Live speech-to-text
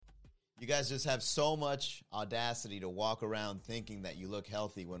You guys just have so much audacity to walk around thinking that you look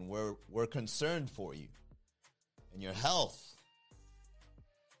healthy when we're concerned for you and your health.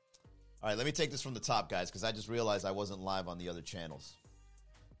 All right, let me take this from the top, guys, because I just realized I wasn't live on the other channels.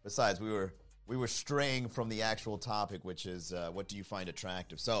 Besides, we were straying from the actual topic, which is what do you find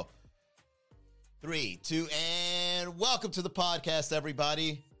attractive? So, 3, 2, and welcome to the podcast,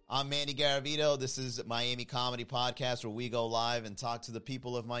 everybody. I'm Manny Garavito. This is Miami Comedy Podcast, where we go live and talk to the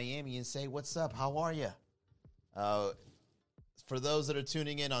people of Miami and say, what's up? How are you? For those that are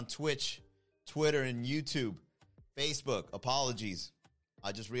tuning in on Twitch, Twitter, and YouTube, Facebook, apologies.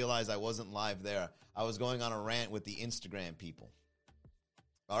 I just realized I wasn't live there. I was going on a rant with the Instagram people.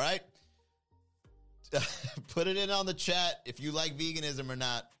 All right? Put it in on the chat if you like veganism or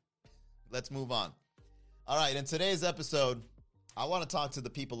not. Let's move on. All right, in today's episode, I want to talk to the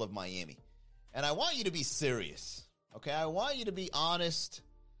people of Miami. And I want you to be serious, okay? I want you to be honest.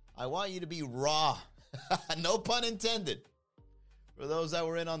 I want you to be raw. No pun intended. For those that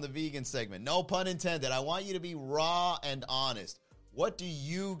were in on the vegan segment, no pun intended. I want you to be raw and honest. What do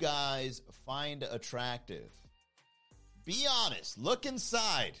you guys find attractive? Be honest. Look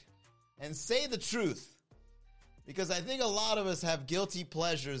inside and say the truth. Because I think a lot of us have guilty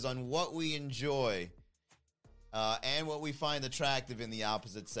pleasures on what we enjoy and what we find attractive in the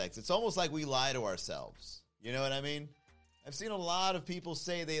opposite sex. It's almost like we lie to ourselves. You know what I mean? I've seen a lot of people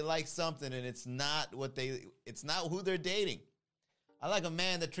say they like something and it's not who they're dating. I like a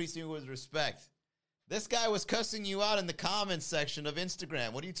man that treats me with respect. This guy was cussing you out in the comments section of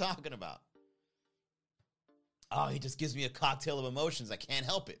Instagram. What are you talking about? Oh, he just gives me a cocktail of emotions. I can't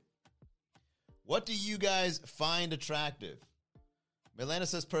help it. What do you guys find attractive? Milena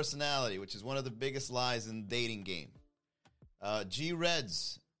says personality, which is one of the biggest lies in the dating game. G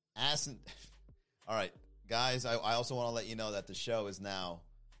Reds. All right, guys, I also want to let you know that the show is now,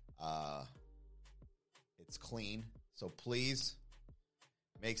 it's clean. So please,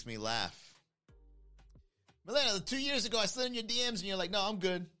 makes me laugh. Milena, 2 years ago, I slid in your DMs and you're like, no, I'm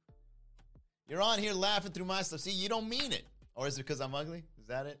good. You're on here laughing through my stuff. See, you don't mean it. Or is it because I'm ugly? Is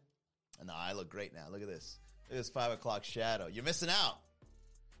that it? No, I look great now. Look at this. Look at this 5 o'clock shadow. You're missing out.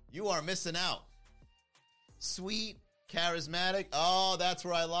 You are missing out. Sweet, charismatic. Oh, that's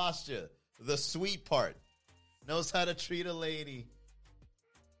where I lost you. The sweet part. Knows how to treat a lady.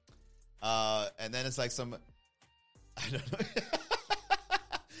 And then it's like I don't know.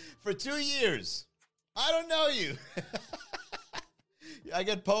 For 2 years. I don't know you. I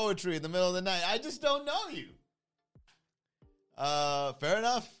get poetry in the middle of the night. I just don't know you. Fair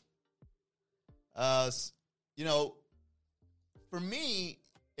enough. For me,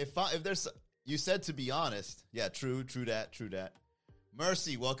 if there's, you said to be honest. Yeah, true that.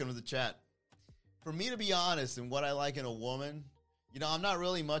 Mercy, welcome to the chat. For me to be honest in what I like in a woman, I'm not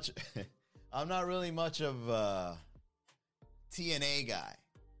really much of a TNA guy.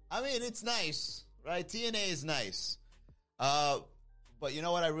 I mean, it's nice, right? TNA is nice. But you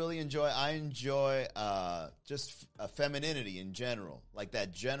know what I really enjoy? I enjoy just femininity in general. Like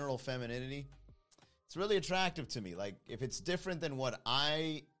that general femininity. It's really attractive to me. Like if it's different than what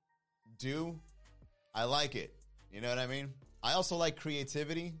I do, I like it. You know what I mean? I also like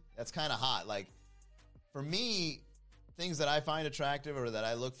creativity. That's kind of hot. Like for me, things that I find attractive or that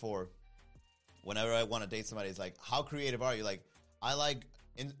I look for whenever I want to date somebody is like, how creative are you? Like I like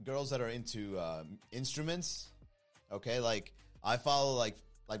girls that are into instruments. Okay, like I follow like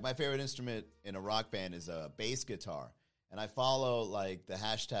my favorite instrument in a rock band is a bass guitar. And I follow like the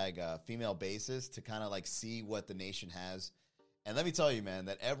hashtag female bassist to kind of like see what the nation has. And let me tell you, man,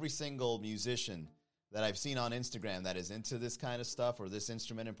 that every single musician that I've seen on Instagram that is into this kind of stuff or this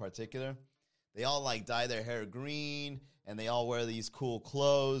instrument in particular, they all like dye their hair green and they all wear these cool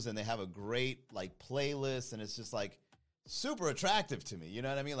clothes and they have a great like playlist. And it's just like super attractive to me. You know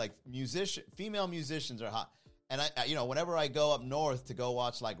what I mean? Like female musicians are hot. And I whenever I go up north to go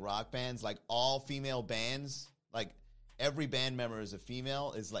watch like rock bands, like all female bands, like every band member is a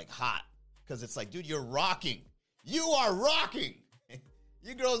female is like hot. Because it's like, dude, you're rocking. You are rocking.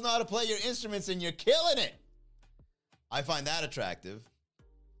 You girls know how to play your instruments and you're killing it. I find that attractive.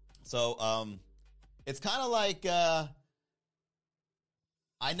 So it's kind of like I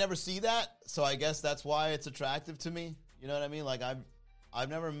never see that. So I guess that's why it's attractive to me. You know what I mean? Like I've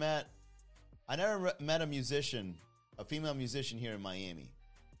never met a musician, a female musician here in Miami.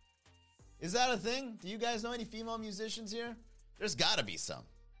 Is that a thing? Do you guys know any female musicians here? There's got to be some.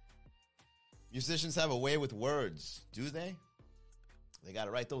 Musicians have a way with words, do they? They got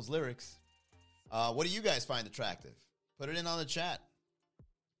to write those lyrics. What do you guys find attractive? Put it in on the chat.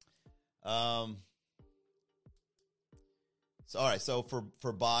 So, all right. So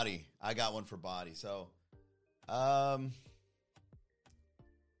for body, I got one for body. So,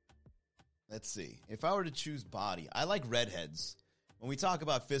 let's see. If I were to choose body, I like redheads. When we talk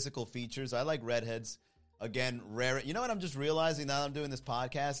about physical features, I like redheads. Again, rare. You know what I'm just realizing now that I'm doing this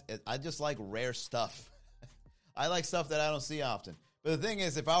podcast? I just like rare stuff. I like stuff that I don't see often. But the thing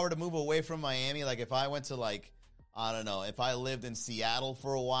is, if I were to move away from Miami, like if I went to like, I don't know, if I lived in Seattle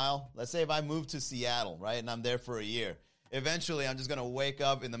for a while, let's say if I moved to Seattle, right, and I'm there for a year, eventually I'm just going to wake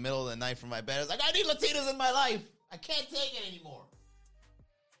up in the middle of the night from my bed. It's like, I need Latinas in my life. I can't take it anymore.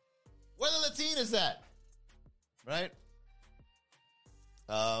 Where are the Latinas at? Right?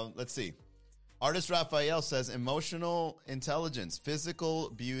 Let's see. Artist Raphael says, emotional intelligence, physical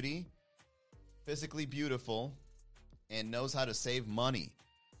beauty, physically beautiful, and knows how to save money.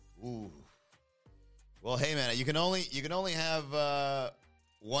 Ooh. Well, hey man, you can only have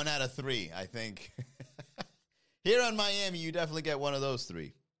 1 out of 3, I think. Here on Miami, you definitely get one of those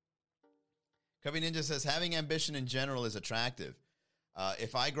 3. Cubby Ninja says, having ambition in general is attractive.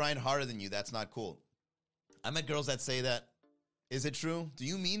 If I grind harder than you, that's not cool. I met girls that say that. Is it true? Do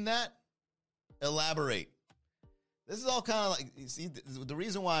you mean that? Elaborate. This is all kind of like, you see, the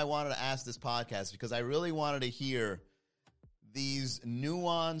reason why I wanted to ask this podcast is because I really wanted to hear these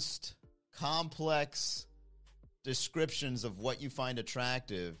nuanced, complex descriptions of what you find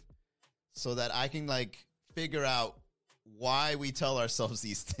attractive so that I can like figure out why we tell ourselves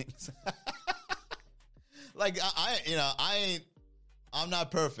these things. Like I'm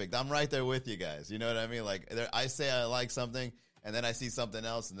not perfect. I'm right there with you guys. You know what I mean? Like I say I like something and then I see something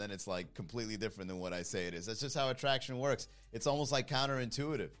else and then it's like completely different than what I say it is. That's just how attraction works. It's almost like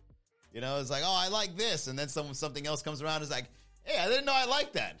counterintuitive. You know, it's like, oh, I like this. And then something else comes around and is like, hey, I didn't know I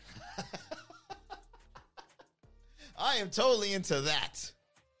liked that. I am totally into that.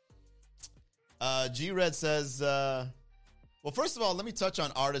 G-Red says, well, first of all, let me touch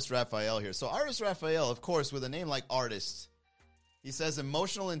on Artist Raphael here. So Artist Raphael, of course, with a name like Artist, he says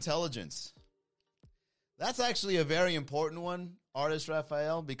emotional intelligence. That's actually a very important one, Artist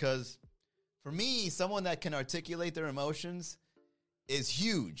Raphael, because for me, someone that can articulate their emotions is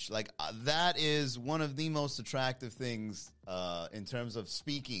huge. Like that is one of the most attractive things in terms of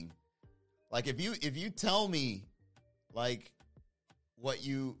speaking. Like if you tell me like what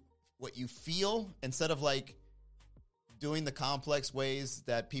you feel instead of like doing the complex ways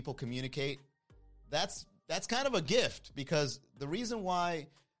that people communicate, that's kind of a gift, because the reason why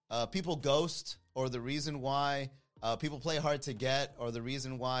people ghost, or the reason why people play hard to get, or the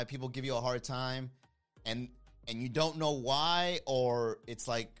reason why people give you a hard time and you don't know why, or it's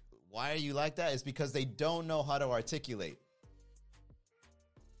like, why are you like that? Is because they don't know how to articulate.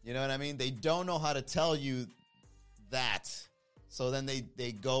 You know what I mean? They don't know how to tell you that. So then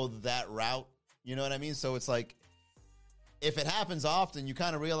they go that route. You know what I mean? So it's like, if it happens often, you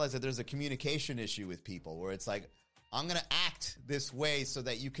kind of realize that there's a communication issue with people where it's like, I'm going to act this way so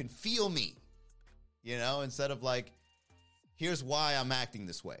that you can feel me, you know, instead of like, here's why I'm acting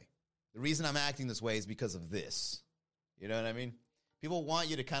this way. The reason I'm acting this way is because of this. You know what I mean? People want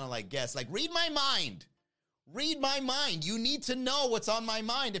you to kind of like guess, like, read my mind. Read my mind. You need to know what's on my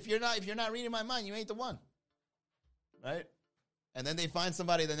mind. If you're not reading my mind, you ain't the one. Right? And then they find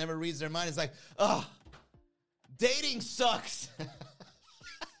somebody that never reads their mind. It's like, oh, dating sucks.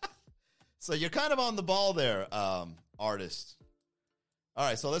 So you're kind of on the ball there, artist. All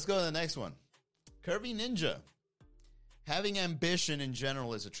right, so let's go to the next one. Curvy Ninja. Having ambition in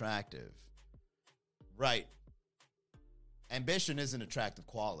general is attractive. Right. Ambition is an attractive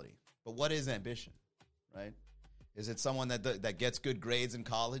quality. But what is ambition? Right? Is it someone that gets good grades in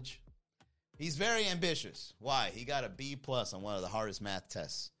college? He's very ambitious. Why? He got a B+ on one of the hardest math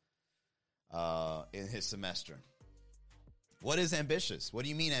tests in his semester. What is ambitious? What do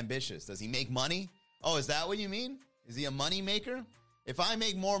you mean ambitious? Does he make money? Oh, is that what you mean? Is he a money maker? If I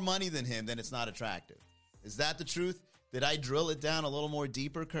make more money than him, then it's not attractive. Is that the truth? Did I drill it down a little more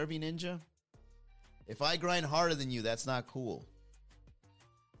deeper, Curvy Ninja? If I grind harder than you, that's not cool.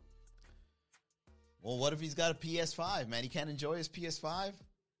 Well, what if he's got a PS5, man? He can't enjoy his PS5?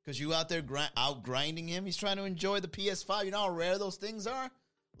 Because you out there out grinding him? He's trying to enjoy the PS5. You know how rare those things are?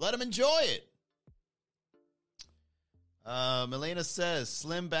 Let him enjoy it. Milena says,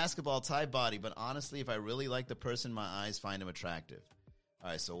 slim basketball type body, but honestly, if I really like the person, my eyes find him attractive.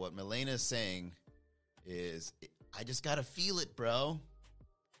 All right, so what Milena is saying is, I just got to feel it, bro.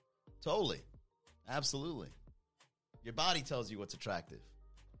 Totally. Absolutely. Your body tells you what's attractive.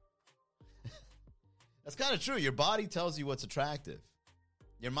 That's kind of true. Your body tells you what's attractive.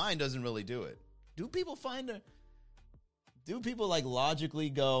 Your mind doesn't really do it. Do people like logically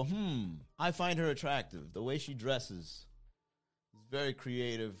go, I find her attractive, the way she dresses, very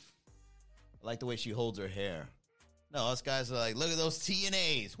creative. I like the way she holds her hair. No, us guys are like, look at those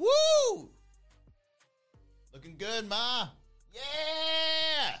TNAs. Woo! Looking good, ma.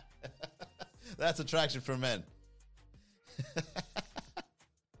 Yeah! That's attraction for men.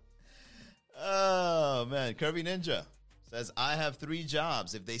 Oh, man. Curvy Ninja says, I have 3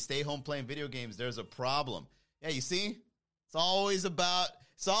 jobs. If they stay home playing video games, there's a problem. Yeah, you see?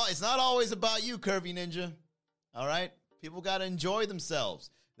 It's not always about you, Curvy Ninja. All right? People got to enjoy themselves.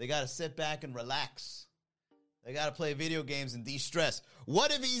 They got to sit back and relax. They got to play video games and de-stress.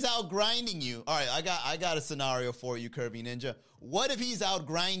 What if he's out grinding you? All right, I got a scenario for you, Curvy Ninja. What if he's out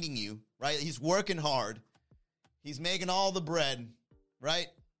grinding you, right? He's working hard. He's making all the bread, right?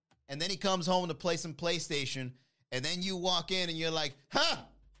 And then he comes home to play some PlayStation, and then you walk in and you're like, huh,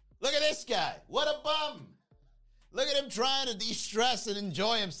 look at this guy. What a bum. Look at him trying to de-stress and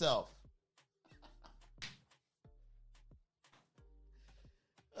enjoy himself.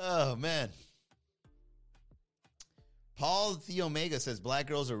 Oh, man. Paul The Omega says black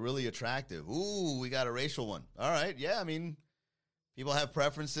girls are really attractive. Ooh, we got a racial one. All right. Yeah, I mean, people have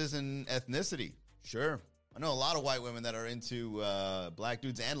preferences in ethnicity. Sure. I know a lot of white women that are into black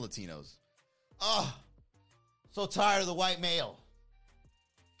dudes and Latinos. Oh, so tired of the white male.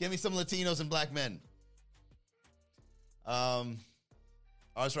 Give me some Latinos and black men.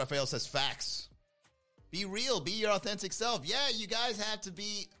 Ars Rafael says facts. Be real. Be your authentic self. Yeah, you guys have to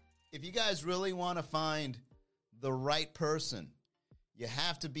be, if you guys really want to find the right person, you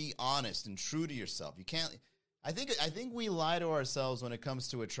have to be honest and true to yourself. You can't, I think we lie to ourselves when it comes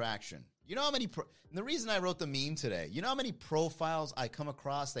to attraction. You know how many, and the reason I wrote the meme today, you know how many profiles I come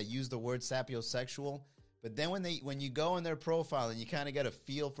across that use the word sapiosexual, but then when you go in their profile and you kind of get a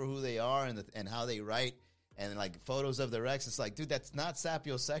feel for who they are and how they write and like photos of their ex, it's like, dude, that's not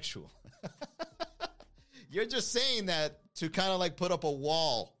sapiosexual. You're just saying that to kind of like put up a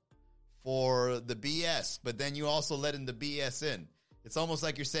wall for the BS, but then you also let in the BS in. It's almost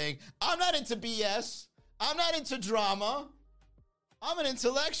like you're saying, I'm not into BS. I'm not into drama. I'm an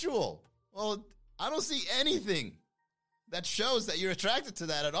intellectual. Well, I don't see anything that shows that you're attracted to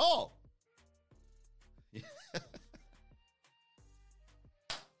that at all.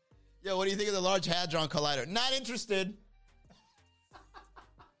 Yo, what do you think of the Large Hadron Collider? Not interested.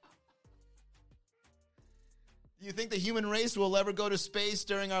 Do you think the human race will ever go to space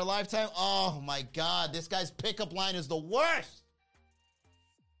during our lifetime? Oh, my God. This guy's pickup line is the worst.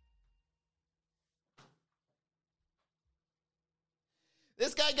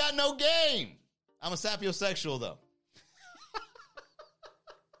 This guy got no game. I'm a sapiosexual, though.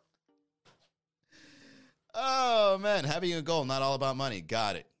 Oh, man. Having a goal, not all about money.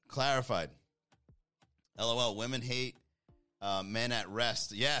 Got it. Clarified. LOL. Women hate men at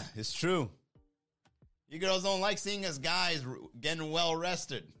rest. Yeah, it's true. You girls don't like seeing us guys getting well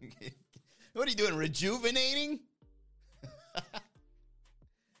rested. What are you doing, rejuvenating?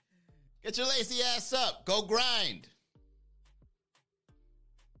 Get your lazy ass up. Go grind.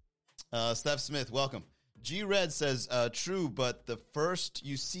 Steph Smith, welcome. G-Red says, true, but the first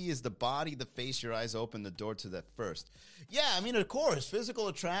you see is the body, the face, your eyes open the door to that first. Yeah, I mean, of course, physical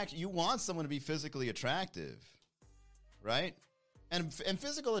attraction. You want someone to be physically attractive, right? And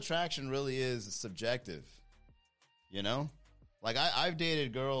physical attraction really is subjective, you know? Like, I've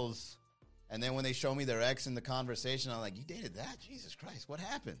dated girls, and then when they show me their ex in the conversation, I'm like, you dated that? Jesus Christ, what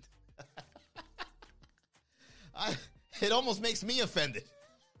happened? It almost makes me offended.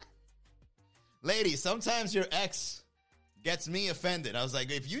 Ladies, sometimes your ex gets me offended. I was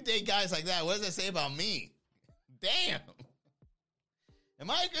like, if you date guys like that, what does that say about me? Damn.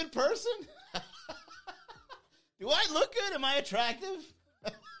 Am I a good person? Do I look good? Am I attractive?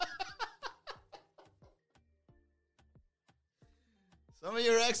 Some of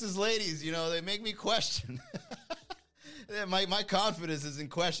your exes, ladies, you know, they make me question. my confidence is in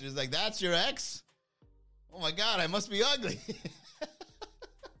question. It's like, that's your ex? Oh, my God, I must be ugly.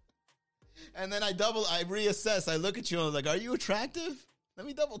 And then I reassess. I look at you and I'm like, are you attractive? Let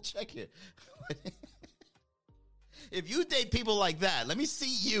me double check here. If you date people like that, let me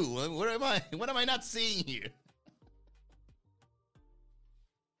see you. What am I not seeing here?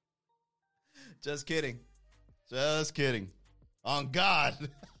 Just kidding. Just kidding. On God.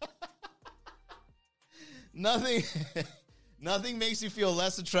 Nothing makes you feel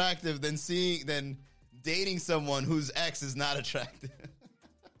less attractive than dating someone whose ex is not attractive.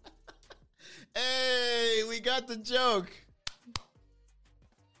 Hey, we got the joke.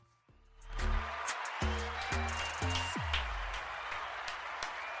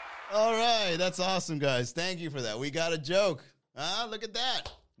 All right, that's awesome, guys. Thank you for that. We got a joke. Look at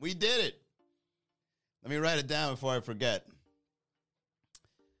that. We did it. Let me write it down before I forget.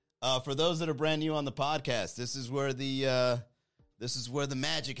 For those that are brand new on the podcast, this is where the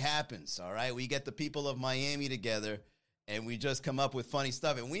magic happens. All right, we get the people of Miami together, and we just come up with funny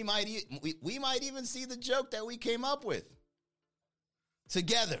stuff, and we might even see the joke that we came up with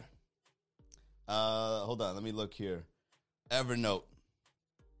together. Hold on, let me look here. Evernote,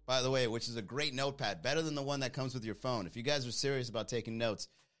 by the way, which is a great notepad, better than the one that comes with your phone. If you guys are serious about taking notes,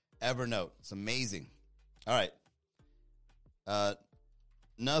 Evernote, it's amazing. All right.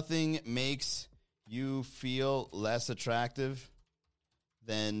 Nothing makes you feel less attractive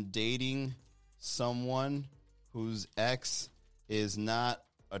than dating someone whose ex is not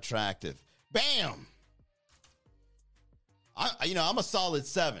attractive. Bam! I'm a solid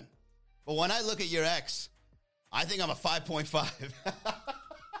 7. But when I look at your ex, I think I'm a 5.5.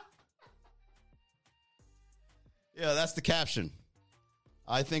 Yeah, that's the caption.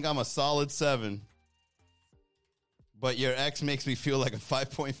 I think I'm a solid 7. But your ex makes me feel like a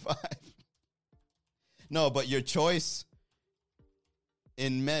 5.5. No, but your choice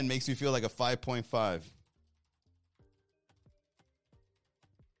in men makes me feel like a 5.5.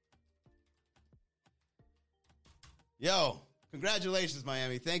 Yo, congratulations,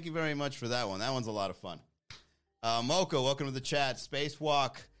 Miami. Thank you very much for that one. That one's a lot of fun. Mocha, welcome to the chat.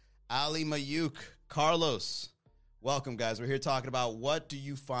 Spacewalk, Ali Mayuk, Carlos. Welcome, guys. We're here talking about what do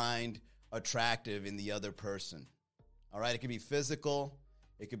you find attractive in the other person. All right, it could be physical,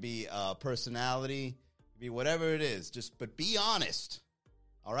 it could be personality, it could be whatever it is. But be honest.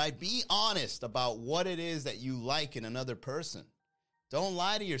 All right, be honest about what it is that you like in another person. Don't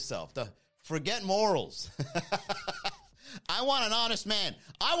lie to yourself. Forget morals. I want an honest man.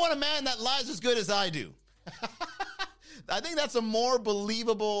 I want a man that lies as good as I do. I think that's a more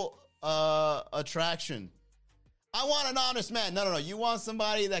believable attraction. I want an honest man. No. You want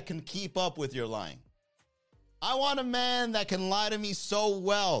somebody that can keep up with your lying. I want a man that can lie to me so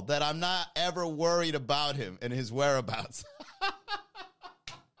well that I'm not ever worried about him and his whereabouts.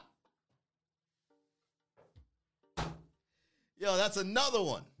 Yo, that's another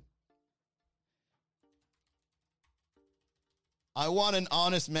one. I want an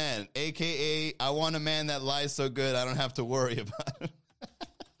honest man, a.k.a. I want a man that lies so good I don't have to worry about him.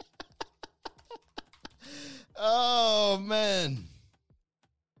 Oh, man.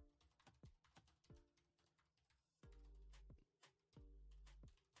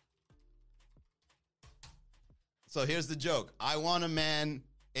 So here's the joke. I want a man,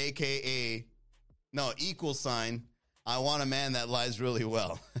 a.k.a. equal sign. I want a man that lies really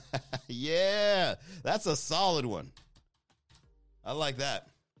well. Yeah, that's a solid one. I like that.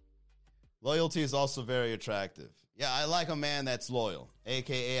 Loyalty is also very attractive. Yeah, I like a man that's loyal.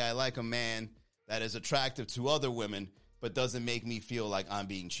 A.k.a. I like a man that is attractive to other women, but doesn't make me feel like I'm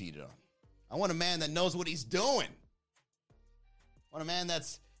being cheated on. I want a man that knows what he's doing. I want a man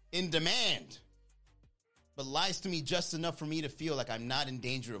that's in demand, but lies to me just enough for me to feel like I'm not in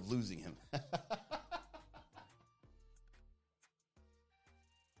danger of losing him.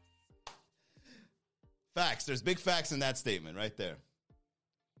 Facts. There's big facts in that statement right there.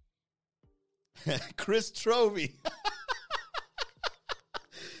 Chris Trovey.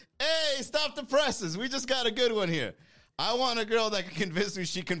 Hey, stop the presses. We just got a good one here. I want a girl that can convince me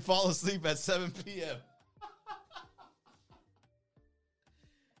she can fall asleep at 7 p.m.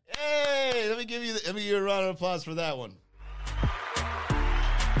 Hey, let me give you a round of applause for that one.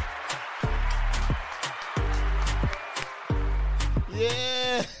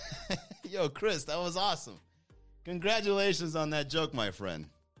 Yeah. Yo, Chris, that was awesome. Congratulations on that joke, my friend.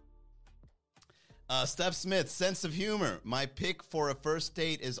 Steph Smith, sense of humor. My pick for a first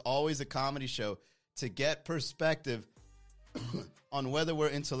date is always a comedy show to get perspective on whether we're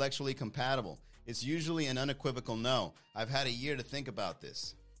intellectually compatible. It's usually an unequivocal no. I've had a year to think about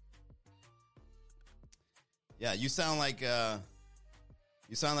this. Yeah, you sound like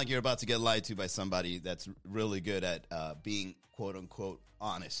you're about to get lied to by somebody that's really good at being quote unquote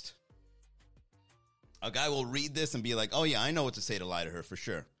honest. A guy will read this and be like, oh yeah, I know what to say to lie to her for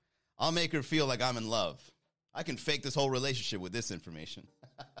sure. I'll make her feel like I'm in love. I can fake this whole relationship with this information.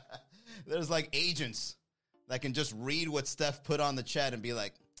 There's like agents that can just read what Steph put on the chat and be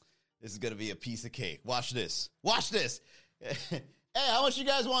like, this is going to be a piece of cake. Watch this. Watch this. Hey, how much you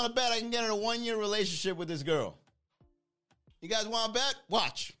guys want to bet I can get in a 1-year relationship with this girl? You guys want to bet?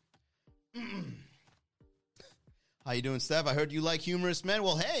 Watch. How you doing, Steph? I heard you like humorous men.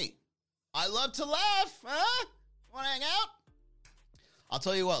 Well, hey, I love to laugh. Huh? Want to hang out? I'll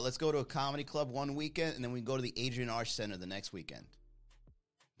tell you what. Let's go to a comedy club one weekend, and then we can go to the Adrian Arch Center the next weekend.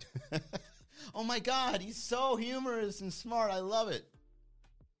 Oh, my God. He's so humorous and smart. I love it.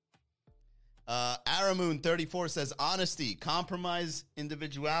 Aramoon34 says honesty, compromise,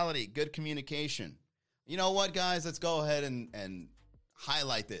 individuality, good communication. You know what, guys? Let's go ahead and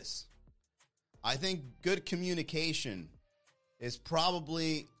highlight this. I think good communication is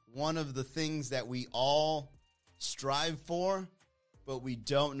probably one of the things that we all strive for, but we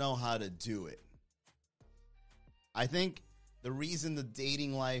don't know how to do it. I think the reason the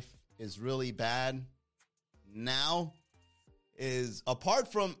dating life is really bad now is,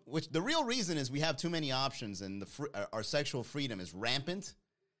 apart from which, the real reason is we have too many options and our sexual freedom is rampant,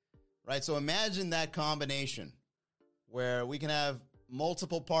 right? So imagine that combination where we can have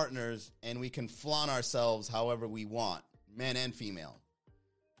multiple partners and we can flaunt ourselves however we want, men and female,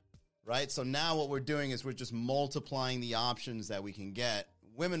 right? So now what we're doing is we're just multiplying the options that we can get,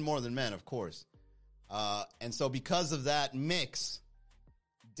 women more than men, of course. And so because of that mix,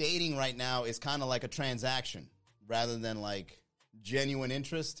 dating right now is kind of like a transaction rather than like genuine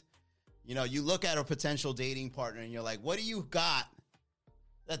interest. You know, you look at a potential dating partner and you're like, what do you got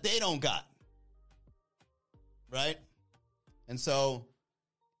that they don't got? Right? And so,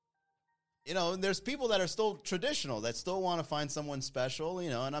 you know, there's people that are still traditional, that still want to find someone special, you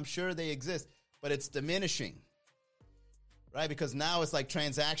know, and I'm sure they exist, but it's diminishing, right? Because now it's like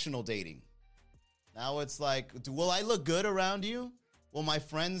transactional dating. Now it's like, will I look good around you? Will my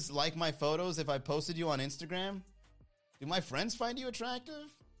friends like my photos if I posted you on Instagram? Do my friends find you attractive?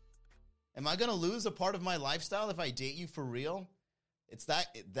 Am I going to lose a part of my lifestyle if I date you for real? It's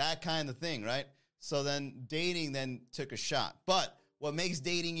that kind of thing, right? So then dating then took a shot. But what makes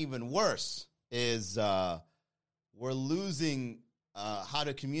dating even worse is we're losing how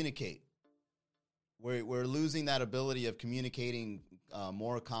to communicate. We're losing that ability of communicating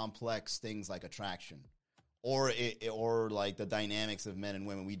more complex things like attraction or like the dynamics of men and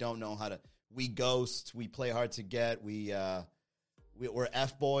women. We don't know how to. We ghost. We play hard to get. We're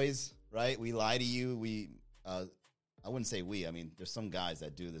F-boys, right? We lie to you. I wouldn't say we. I mean, there's some guys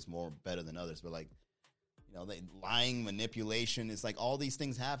that do this better than others, but like, you know, lying, manipulation. It's like all these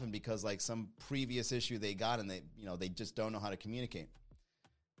things happen because like some previous issue they got and they just don't know how to communicate.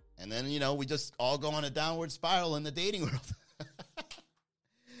 And then, you know, we just all go on a downward spiral in the dating world.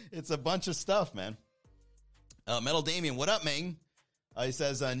 It's a bunch of stuff, man. Metal Damien, what up, man? He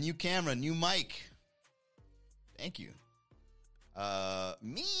says, new camera, new mic. Thank you.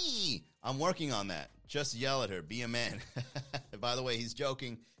 Me, I'm working on that. Just yell at her. Be a man. By the way, he's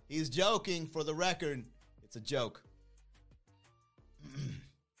joking. He's joking, for the record. It's a joke.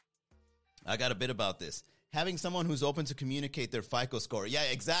 I got a bit about this. Having someone who's open to communicate their FICO score. Yeah,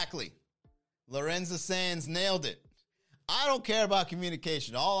 exactly. Lorenza Sands nailed it. I don't care about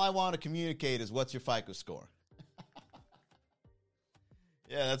communication. All I want to communicate is what's your FICO score.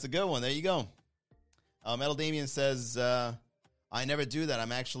 Yeah, that's a good one. There you go. Metal Damien says, I never do that.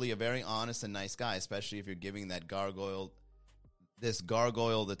 I'm actually a very honest and nice guy, especially if you're giving this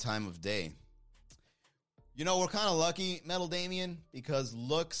gargoyle the time of day. You know, we're kind of lucky, Metal Damien, because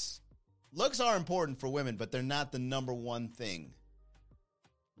looks are important for women, but they're not the number one thing.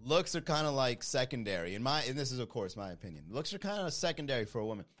 Looks are kind of like secondary. And this is, of course, my opinion. Looks are kind of secondary for a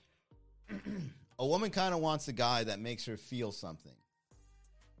woman. A woman kind of wants a guy that makes her feel something.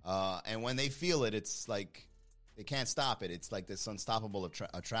 And when they feel it, it's like they can't stop it. It's like this unstoppable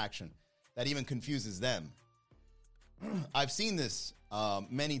attraction that even confuses them. I've seen this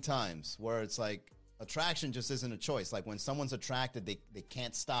many times where it's like attraction just isn't a choice. Like when someone's attracted, they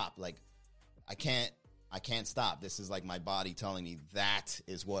can't stop. Like, I can't stop. This is like my body telling me that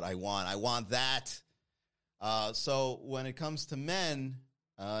is what I want. I want that. So when it comes to men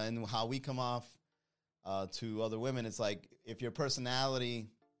and how we come off to other women, it's like if your personality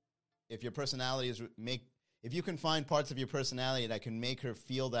is if you can find parts of your personality that can make her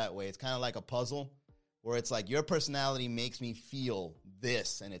feel that way, it's kind of like a puzzle where it's like your personality makes me feel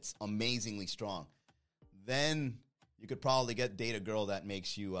this and it's amazingly strong. Then you could probably date a girl that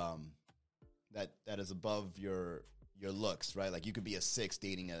makes you that is above your looks, right? Like you could be a 6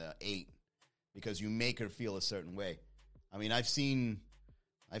 dating an 8 because you make her feel a certain way. I mean, I've seen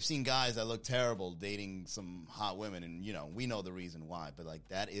guys that look terrible dating some hot women, and you know, we know the reason why, but like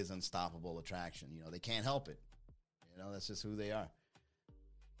that is unstoppable attraction. You know, they can't help it. You know, that's just who they are.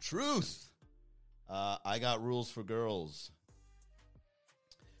 Truth. I got rules for girls.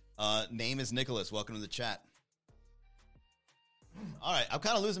 Name is Nicholas. Welcome to the chat. All right, I'm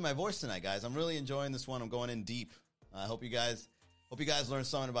kind of losing my voice tonight, guys. I'm really enjoying this one. I'm going in deep. I hope you guys learn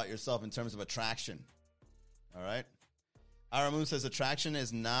something about yourself in terms of attraction. All right. Aramoon says attraction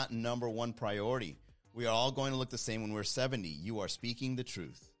is not number one priority. We are all going to look the same when we're 70. You are speaking the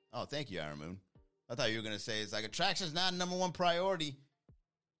truth. Oh, thank you, Aramoon. I thought you were going to say it's like attraction is not number one priority.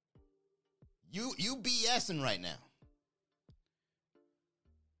 You BSing right now.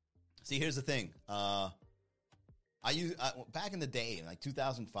 See, here's the thing. Back in the day, like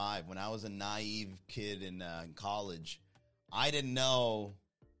 2005, when I was a naive kid in college, I didn't know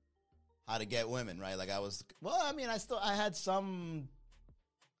how to get women, right? Like I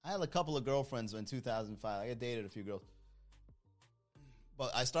had a couple of girlfriends in 2005. I dated a few girls.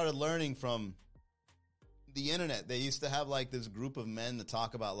 But I started learning from the internet. They used to have like this group of men to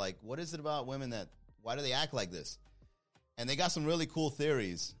talk about like, what is it about women why do they act like this? And they got some really cool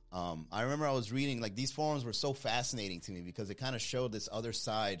theories. I remember I was reading, like, these forums were so fascinating to me because it kind of showed this other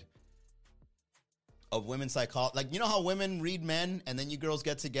side of women's psychology. Like, you know how women read men and then you girls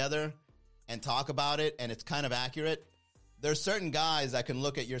get together and talk about it and it's kind of accurate? There's certain guys that can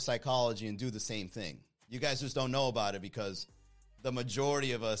look at your psychology and do the same thing. You guys just don't know about it because the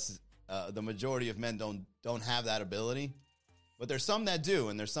majority of us, the majority of men don't have that ability. But there's some that do,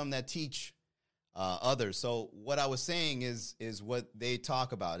 and there's some that teach others. So what I was saying is what they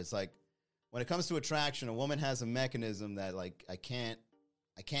talk about. It's like when it comes to attraction, a woman has a mechanism that like I can't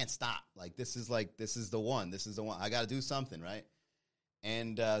stop. Like this is the one. This is the one. I got to do something, right?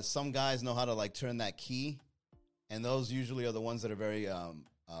 And some guys know how to like turn that key, and those usually are the ones that are very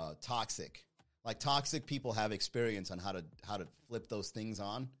toxic. Like toxic people have experience on how to flip those things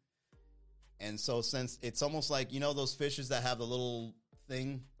on. And so since it's almost like, you know, those fishes that have the little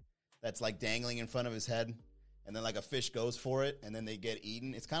thing that's like dangling in front of his head, and then like a fish goes for it and then they get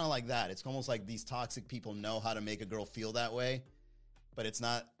eaten. It's kind of like that. It's almost like these toxic people know how to make a girl feel that way, but it's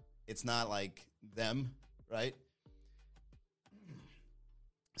not like them, right?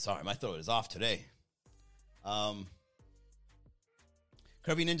 Sorry, my throat is off today. Kirby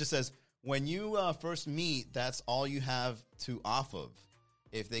Ninja says, when you first meet, that's all you have to off of.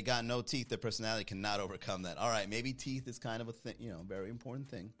 If they got no teeth, their personality cannot overcome that. All right, maybe teeth is kind of a thing, very important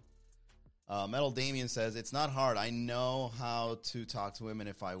thing. Metal Damien says, it's not hard. I know how to talk to women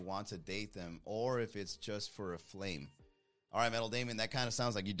if I want to date them or if it's just for a flame. All right, Metal Damien, that kind of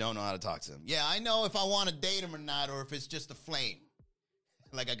sounds like you don't know how to talk to them. Yeah, I know if I want to date them or not, or if it's just a flame.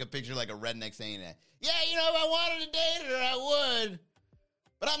 Like I could picture like a redneck saying that. Yeah, if I wanted to date her, I would.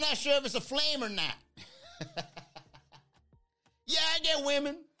 But I'm not sure if it's a flame or not. Yeah, I get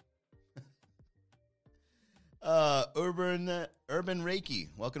women. Urban Reiki,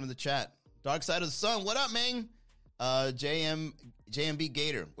 welcome to the chat. Dark Side of the Sun, what up, man? JMB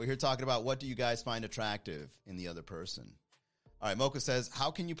Gator, we're here talking about what do you guys find attractive in the other person. All right, Mocha says, how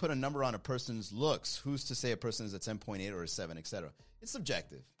can you put a number on a person's looks? Who's to say a person is a 10.8 or a 7, etc.? It's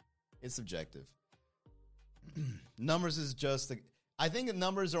subjective. Numbers is just... I think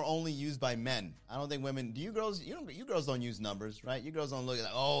numbers are only used by men. I don't think women... You girls don't use numbers, right? You girls don't look at,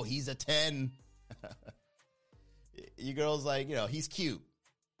 oh, he's a 10. You girls like, he's cute.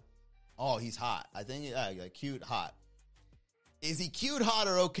 Oh, he's hot. I think like cute, hot. Is he cute, hot,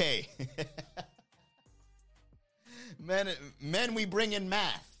 or okay? Men, we bring in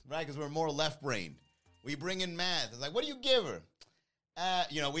math, right? Because we're more left-brained. We bring in math. It's like, what do you give her?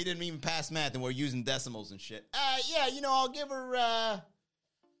 We didn't even pass math, and we're using decimals and shit. I'll give her a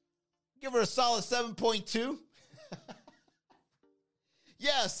solid 7.2.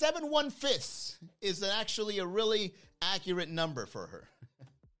 Yeah, 7/1/5 is actually a really accurate number for her.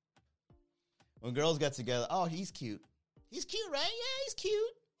 When girls get together, oh, he's cute. He's cute, right? Yeah, he's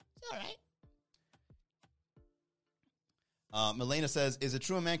cute. It's all right. Milena says, is it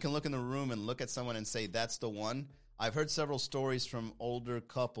true a man can look in the room and look at someone and say, that's the one? I've heard several stories from older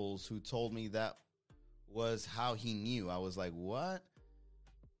couples who told me that was how he knew. I was like, what?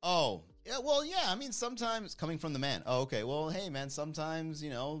 Oh, yeah, well, yeah. I mean, sometimes coming from the man. Oh, okay. Well, hey, man, sometimes,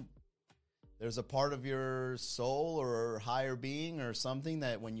 there's a part of your soul or higher being or something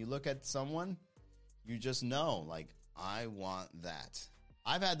that when you look at someone, you just know, like, I want that.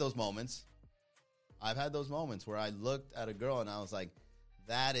 I've had those moments. Where I looked at a girl and I was like,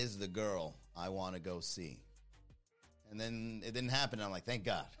 that is the girl I want to go see. And then it didn't happen. And I'm like, thank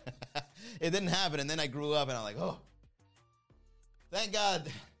God. It didn't happen. And then I grew up and I'm like, oh, thank God.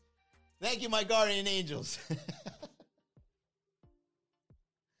 Thank you, my guardian angels.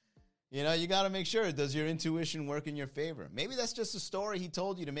 You got to make sure. Does your intuition work in your favor? Maybe that's just a story he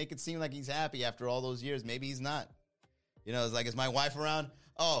told you to make it seem like he's happy after all those years. Maybe he's not. It's like, is my wife around?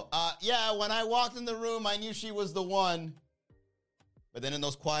 Oh, yeah, when I walked in the room, I knew she was the one. But then in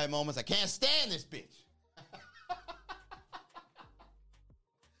those quiet moments, I can't stand this bitch.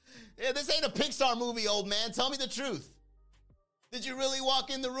 Yeah, this ain't a Pixar movie, old man. Tell me the truth. Did you really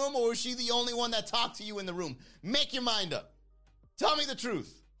walk in the room, or was she the only one that talked to you in the room? Make your mind up. Tell me the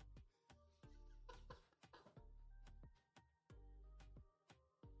truth.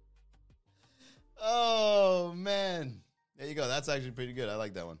 Oh, man. There you go. That's actually pretty good. I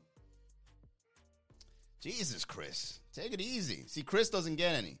like that one. Jesus, Chris. Take it easy. See, Chris doesn't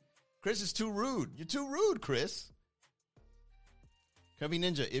get any. Chris is too rude. You're too rude, Chris. Curvy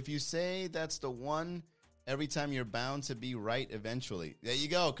Ninja, if you say that's the one every time, you're bound to be right eventually. There you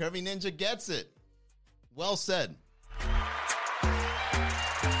go. Curvy Ninja gets it. Well said.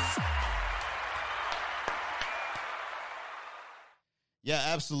 Yeah,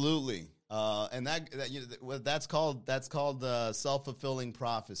 absolutely. And that's called self-fulfilling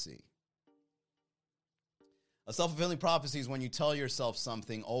prophecy. A self-fulfilling prophecy is when you tell yourself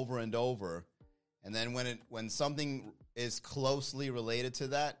something over and over, and then when something is closely related to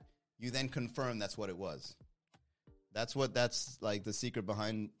that, you then confirm that's what it was. That's like the secret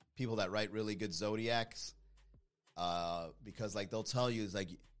behind people that write really good zodiacs, because like they'll tell you, it's like,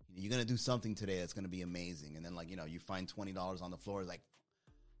 you're gonna do something today that's gonna be amazing, and then like, you find $20 on the floor, like,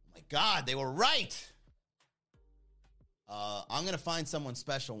 oh my God, they were right. I'm gonna find someone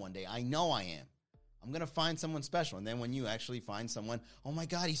special one day. I know I am. I'm going to find someone special. And then when you actually find someone, oh my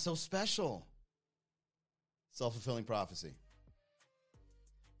God, he's so special. Self-fulfilling prophecy.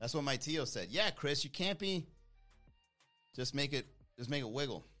 That's what my Tio said. Yeah, Chris, you can't be, just make it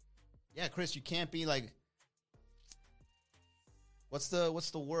wiggle. Yeah, Chris, you can't be like, what's the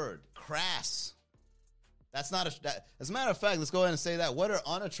word? Crass. That's not as a matter of fact, let's go ahead and say that. What are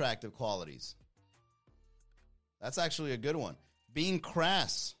unattractive qualities? That's actually a good one. Being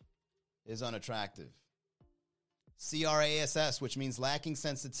crass is unattractive. CRASS, which means lacking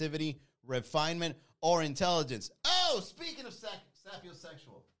sensitivity, refinement, or intelligence. Oh, speaking of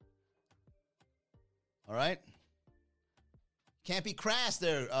sapiosexual. All right? Can't be crass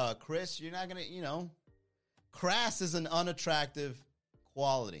there, Chris. You're not going to, crass is an unattractive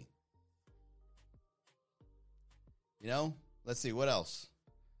quality. Let's see, what else?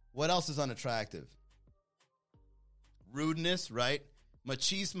 What else is unattractive? Rudeness, right?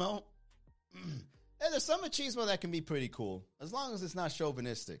 Machismo. There's some machismo that can be pretty cool, as long as it's not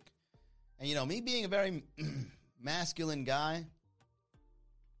chauvinistic. And, me being a very masculine guy,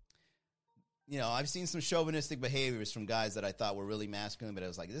 I've seen some chauvinistic behaviors from guys that I thought were really masculine, but I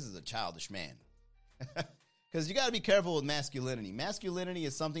was like, this is a childish man. Because you got to be careful with masculinity. Masculinity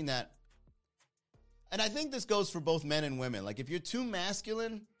is something that, and I think this goes for both men and women. Like, if you're too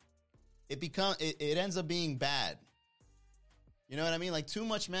masculine, it ends up being bad. You know what I mean? Like, too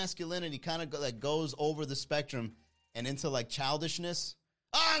much masculinity kind of like goes over the spectrum and into like childishness.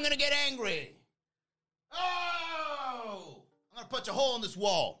 Oh, I'm going to get angry. Oh, I'm going to punch a hole in this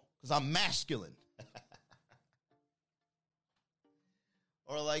wall because I'm masculine.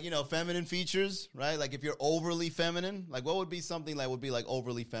 Or like, feminine features, right? Like if you're overly feminine, like what would be something that would be like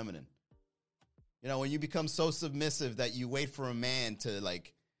overly feminine? When you become so submissive that you wait for a man to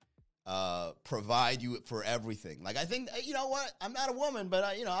like, provide you for everything. Like, I think, you know what? I'm not a woman, but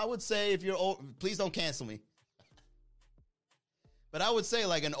I would say if you're, please don't cancel me. But I would say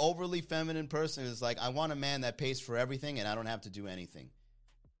like an overly feminine person is like, I want a man that pays for everything and I don't have to do anything.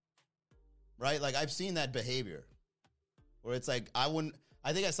 Right? Like, I've seen that behavior where it's like, I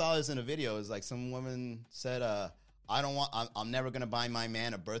think I saw this in a video. It's like some woman said, I'm never going to buy my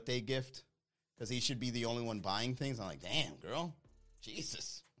man a birthday gift because he should be the only one buying things. I'm like, damn, girl,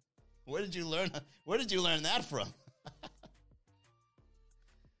 Jesus. Where did you learn that from?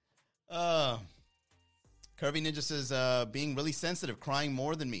 Curvy Ninja says, being really sensitive, crying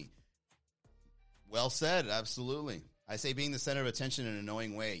more than me. Well said, absolutely. I say being the center of attention in an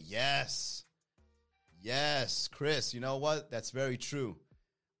annoying way. Yes. Yes, Chris, you know what? That's very true.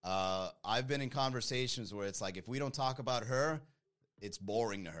 I've been in conversations where it's like, if we don't talk about her, it's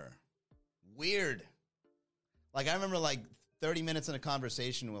boring to her. Weird. Like, I remember like 30 minutes in a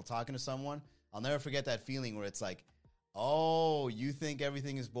conversation while talking to someone, I'll never forget that feeling where it's like, oh, you think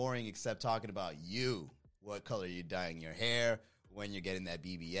everything is boring except talking about you. What color you're dyeing your hair, when you're getting that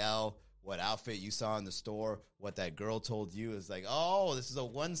BBL, what outfit you saw in the store, what that girl told you. Is like, oh, this is a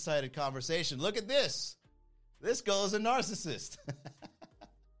one-sided conversation. Look at this. This girl is a narcissist.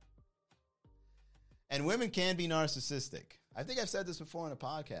 And women can be narcissistic. I think I've said this before in a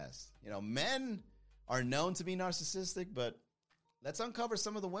podcast. Men are known to be narcissistic, but let's uncover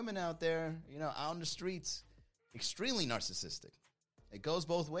some of the women out there, out in the streets, extremely narcissistic. It goes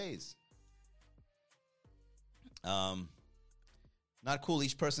both ways. Not cool.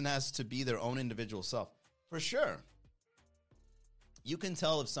 Each person has to be their own individual self. For sure. You can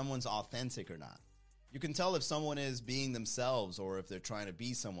tell if someone's authentic or not. You can tell if someone is being themselves or if they're trying to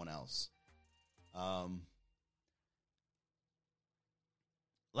be someone else.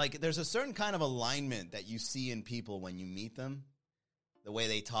 Like, there's a certain kind of alignment that you see in people when you meet them. the way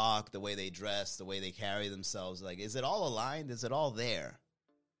they talk, the way they dress, the way they carry themselves. Like, is it all aligned? Is it all there?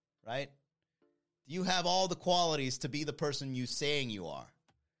 Right? Do you have all the qualities to be the person you saying you are?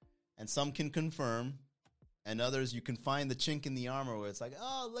 And some can confirm, and others you can find the chink in the armor where it's like,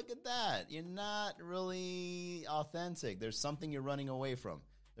 oh, look at that. You're not really authentic. There's something you're running away from.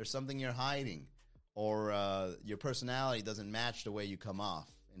 There's something you're hiding, or your personality doesn't match the way you come off,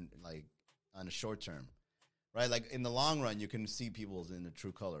 in like on the short term, right? Like in the long run, you can see people in their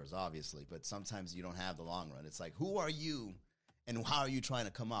true colors, obviously, but sometimes you don't have the long run. It's like, who are you, and how are you trying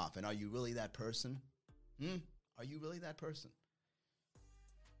to come off, and are you really that person? Are you really that person?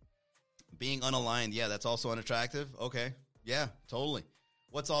 Being unaligned, yeah, that's also unattractive. Okay, yeah, totally.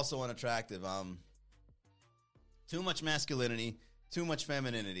 What's also unattractive? Too much masculinity, too much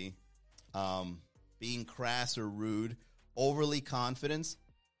femininity, being crass or rude, overly confidence.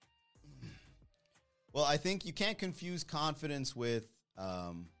 Well, I think you can't confuse confidence with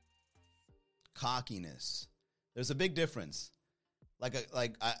cockiness. There's a big difference.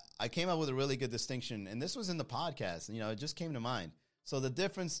 I came up with a really good distinction, and this was in the podcast, and, it just came to mind. So the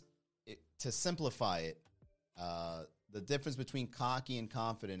difference, to simplify it, the difference between cocky and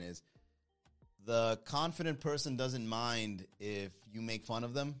confident is the confident person doesn't mind if you make fun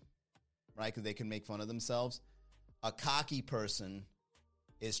of them, right? Because they can make fun of themselves. A cocky person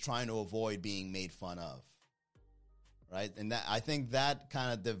is trying to avoid being made fun of, right? And that, I think that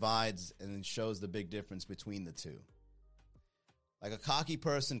kind of divides and shows the big difference between the two. Like a cocky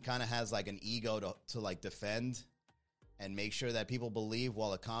person kind of has like an ego to like defend and make sure that people believe,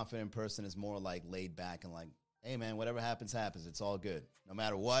 while a confident person is more like laid back and like, hey man, whatever happens, happens. It's all good. No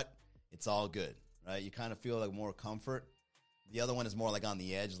matter what, it's all good, right? You kind of feel like more comfort. The other one is more like on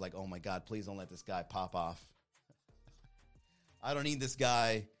the edge, like, oh my God, please don't let this guy pop off. I don't need this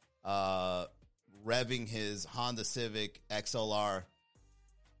guy revving his Honda Civic XLR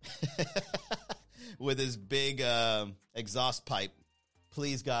with his big exhaust pipe.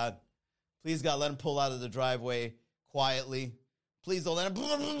 Please, God, let him pull out of the driveway quietly. Please don't let him.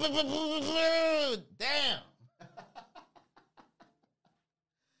 Damn.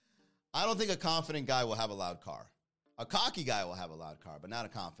 I don't think a confident guy will have a loud car. A cocky guy will have a loud car, but not a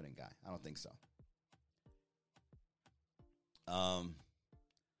confident guy. I don't think so. A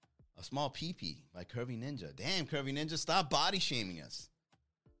Small Pee-Pee by Curvy Ninja. Damn, Curvy Ninja, stop body shaming us.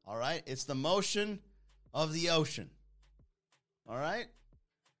 All right? It's the motion of the ocean. All right?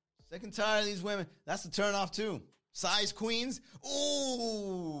 Sick and tired of these women. That's the turnoff too. Size queens.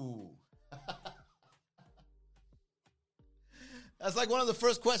 Ooh. That's like one of the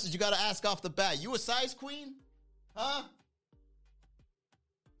first questions you got to ask off the bat. You a size queen? Huh?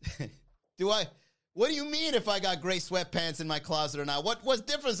 What do you mean if I got gray sweatpants in my closet or not? What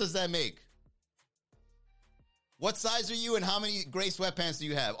difference does that make? What size are you and how many gray sweatpants do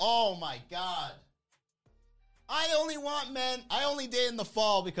you have? Oh my God. I only want men. I only date in the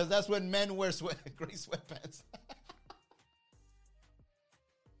fall because that's when men wear gray sweatpants.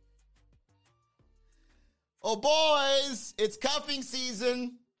 Oh boys, it's cuffing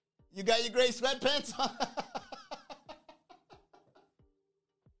season. You got your gray sweatpants on?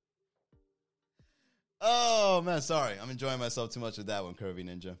 Oh, man, sorry. I'm enjoying myself too much with that one, Curvy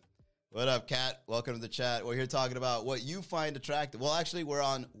Ninja. What up, Kat? Welcome to the chat. We're here talking about what you find attractive. Well, actually, we're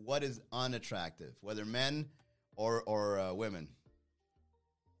on what is unattractive, whether men or women.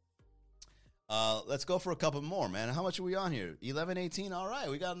 Let's go for a couple more, man. How much are we on here? 11:18? All right,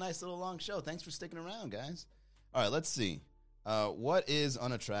 we got a nice little long show. Thanks for sticking around, guys. All right, let's see. What is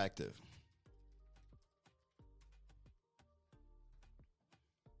unattractive?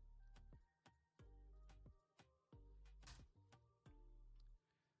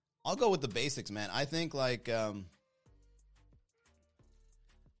 I'll go with the basics, man. I think I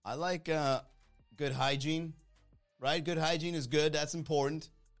like good hygiene, right? Good hygiene is good. That's important.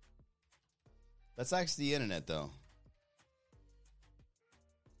 That's actually the internet, though.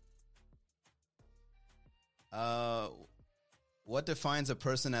 What defines a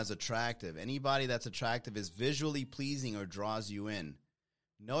person as attractive? Anybody that's attractive is visually pleasing or draws you in.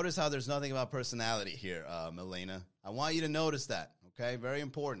 Notice how there's nothing about personality here, Milena. I want you to notice that. Okay, very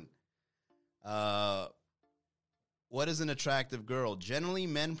important. What is an attractive girl? Generally,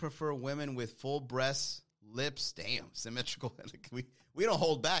 men prefer women with full breasts, lips, damn, symmetrical. We don't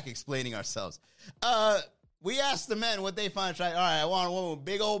hold back explaining ourselves. We asked the men what they find attractive. All right, I want a woman with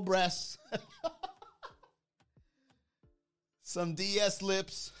big old breasts, some DS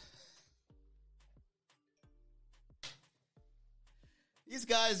lips. These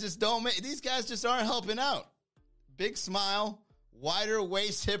guys just aren't helping out. Big smile. Wider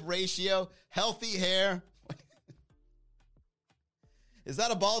waist-hip ratio, healthy hair. Is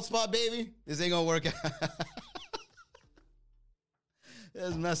that a bald spot, baby? This ain't gonna work out.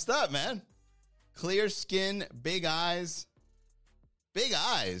 It's messed up, man. Clear skin, big eyes. Big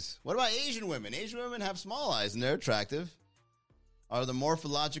eyes? What about Asian women? Asian women have small eyes and they're attractive. Are the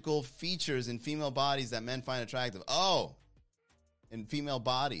morphological features in female bodies that men find attractive? Oh, in female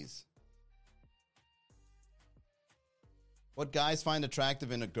bodies. What guys find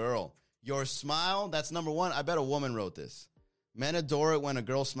attractive in a girl? Your smile, that's number one. I bet a woman wrote this. Men adore it when a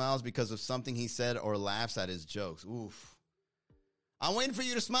girl smiles because of something he said or laughs at his jokes. Oof. I'm waiting for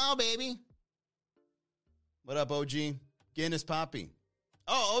you to smile, baby. What up, OG? Guinness Poppy.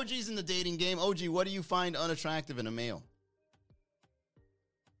 Oh, OG's in the dating game. OG, what do you find unattractive in a male?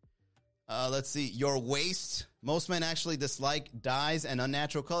 Let's see. Your waist. Most men actually dislike dyes and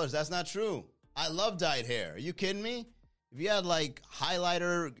unnatural colors. That's not true. I love dyed hair. Are you kidding me? If you had like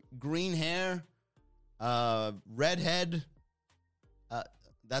highlighter, green hair, redhead,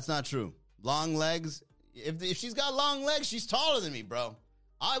 that's not true. Long legs. If she's got long legs, she's taller than me, bro.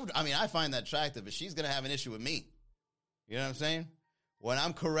 I find that attractive, but she's going to have an issue with me. You know what I'm saying? When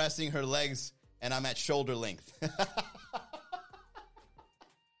I'm caressing her legs and I'm at shoulder length.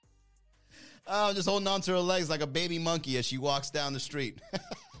 I'm just holding on to her legs like a baby monkey as she walks down the street.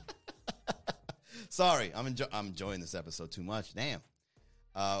 Sorry, I'm enjoying this episode too much. Damn.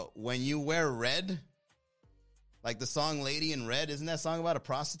 When you wear red, like the song Lady in Red, isn't that song about a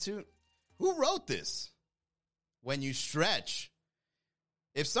prostitute? Who wrote this? When you stretch.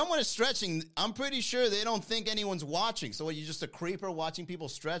 If someone is stretching, I'm pretty sure they don't think anyone's watching. So are you just a creeper watching people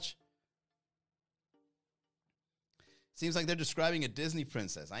stretch? Seems like they're describing a Disney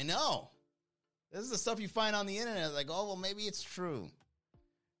princess. I know. This is the stuff you find on the internet. Like, oh, well, maybe it's true.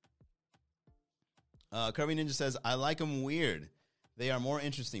 Curvy Ninja says, I like them weird. They are more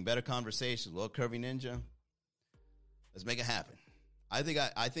interesting, better conversations. Well, Curvy Ninja, let's make it happen. I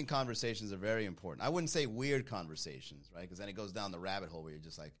think conversations are very important. I wouldn't say weird conversations, right? Because then it goes down the rabbit hole where you're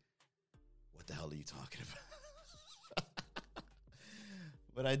just like, what the hell are you talking about?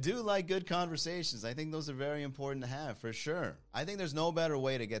 But I do like good conversations. I think those are very important to have, for sure. I think there's no better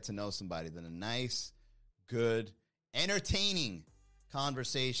way to get to know somebody than a nice, good, entertaining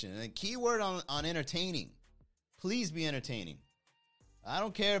conversation. And a key word on entertaining. Please be entertaining. I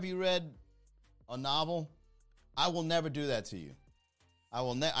don't care if you read a novel. I will never do that to you.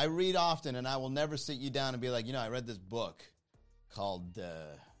 I read often, and I will never sit you down and be like, I read this book called, you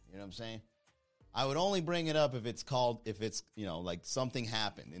know what I'm saying? I would only bring it up if it's like something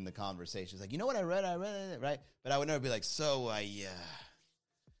happened in the conversation. It's like, you know what I read it, right? But I would never be like, I'm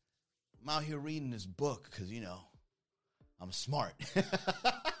out here reading this book because, I'm smart.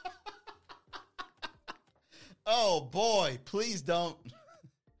 Oh, boy, please don't.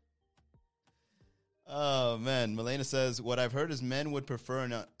 Oh, man. Milena says, what I've heard is men would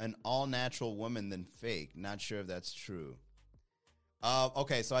prefer an all-natural woman than fake. Not sure if that's true.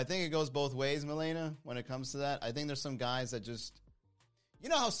 Okay, so I think it goes both ways, Milena, when it comes to that. I think there's some guys that just... You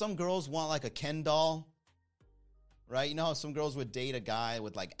know how some girls want, like, a Ken doll? Right? You know how some girls would date a guy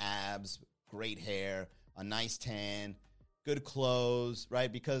with, like, abs, great hair, a nice tan, good clothes,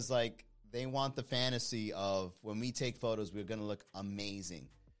 right? Because, like, they want the fantasy of when we take photos, we're going to look amazing.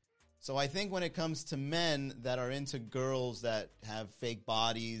 So I think when it comes to men that are into girls that have fake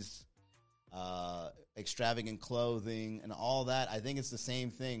bodies, extravagant clothing, and all that, I think it's the same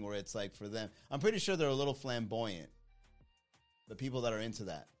thing where it's like for them. I'm pretty sure they're a little flamboyant, the people that are into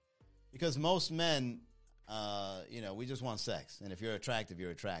that. Because most men, we just want sex. And if you're attractive, you're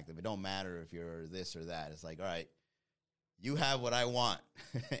attractive. It don't matter if you're this or that. It's like, all right, you have what I want,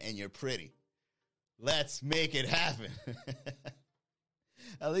 and you're pretty. Let's make it happen.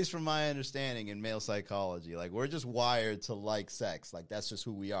 At least from my understanding in male psychology, like we're just wired to like sex. Like that's just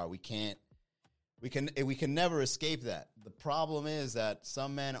who we are. We can never escape that. The problem is that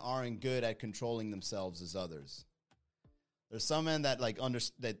some men aren't good at controlling themselves as others. There's some men that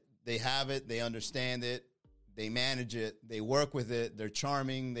that they have it, they understand it, they manage it, they work with it, they're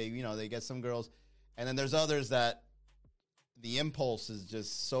charming, they get some girls. And then there's others that the impulse is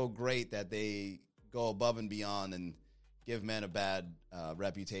just so great that they go above and beyond and give men a bad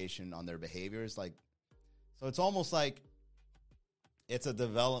reputation on their behaviors. Like, so it's almost like it's a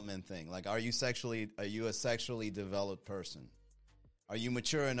development thing. Like, are you a sexually developed person? Are you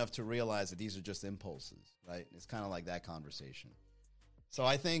mature enough to realize that these are just impulses, right? It's kind of like that conversation. So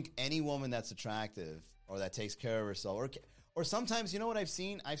I think any woman that's attractive or that takes care of herself, or sometimes, you know what I've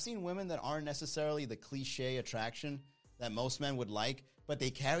seen? I've seen women that aren't necessarily the cliche attraction that most men would like, but they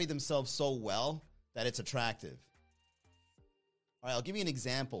carry themselves so well that it's attractive. All right, I'll give you an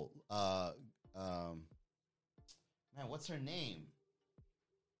example. Man, what's her name?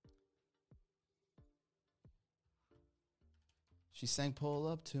 She sang Pull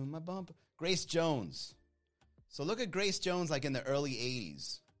Up to My Bumper. Grace Jones. So look at Grace Jones like in the early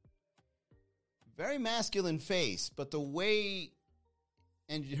 80s. Very masculine face, but the way,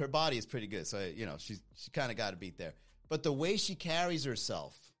 and her body is pretty good, so, you know, she kind of got to beat there. But the way she carries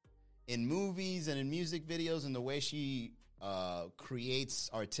herself in movies and in music videos and the way she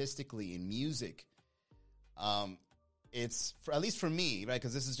creates artistically in music, it's, at least for me, right,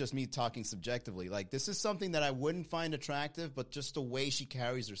 because this is just me talking subjectively, like this is something that I wouldn't find attractive, but just the way she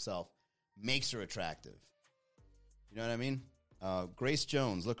carries herself makes her attractive. You know what I mean? Grace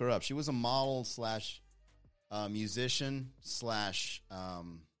Jones, look her up. She was a model slash musician slash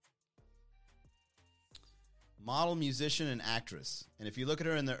model, musician, and actress. And if you look at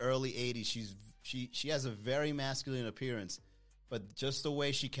her in the early 80s, she has a very masculine appearance, but just the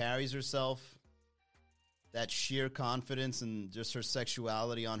way she carries herself, that sheer confidence and just her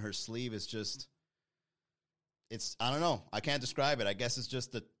sexuality on her sleeve is just, it's, I don't know. I can't describe it. I guess it's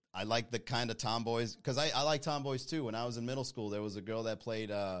just that I like the kind of tomboys, because I like tomboys too. When I was in middle school, there was a girl that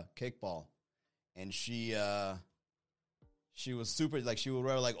played kickball, and she was super, like, she would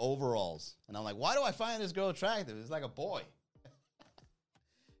wear like overalls. And I'm like, why do I find this girl attractive? It's like a boy.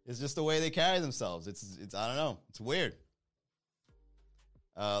 It's just the way they carry themselves. It's I don't know. It's weird.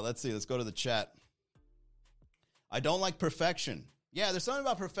 Let's see. Let's go to the chat. I don't like perfection. Yeah, there's something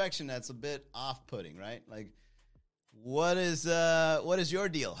about perfection that's a bit off-putting, right? Like, what is your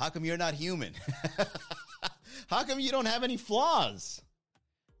deal? How come you're not human? How come you don't have any flaws?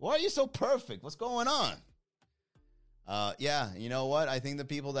 Why are you so perfect? What's going on? Yeah, you know what? I think the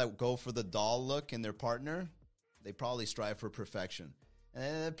people that go for the doll look in their partner, they probably strive for perfection.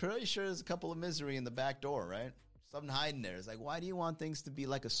 And I'm pretty sure there's a couple of misery in the back door, right? Something hiding there. It's like, why do you want things to be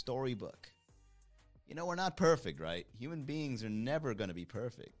like a storybook? You know, we're not perfect, right? Human beings are never going to be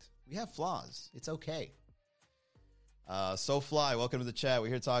perfect. We have flaws. It's okay. So Fly, welcome to the chat. We're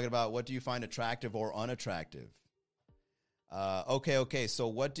here talking about what do you find attractive or unattractive? Okay. So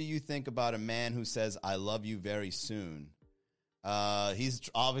what do you think about a man who says, I love you very soon? He's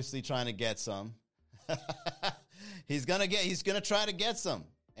obviously trying to get some. He's going to try to get some.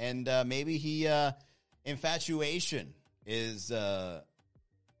 And maybe infatuation is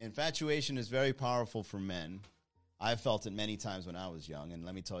very powerful for men. I've felt it many times when I was young. And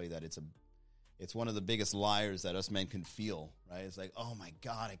let me tell you that it's one of the biggest liars that us men can feel, right? It's like, oh my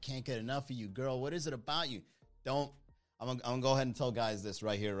God, I can't get enough of you, girl. What is it about you? I'm going to go ahead and tell guys this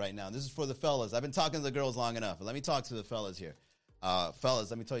right here, right now. This is for the fellas. I've been talking to the girls long enough, but let me talk to the fellas here. Fellas,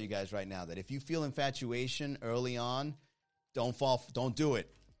 let me tell you guys right now that if you feel infatuation early on, don't do it.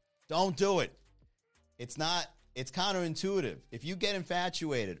 Don't do it. It's counterintuitive. If you get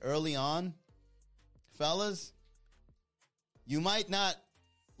infatuated early on, fellas, you might not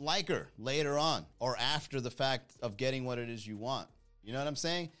like her later on or after the fact of getting what it is you want. You know what I'm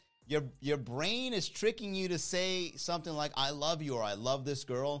saying? Your brain is tricking you to say something like, I love you or I love this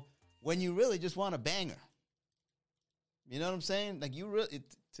girl, when you really just want to bang her. You know what I'm saying? Like, you really,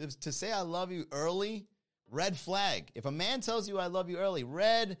 to say I love you early, red flag. If a man tells you I love you early,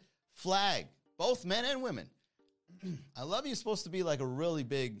 red flag. Both men and women. I love you is supposed to be like a really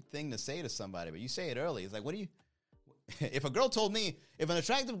big thing to say to somebody, but you say it early. It's like, what do you... If an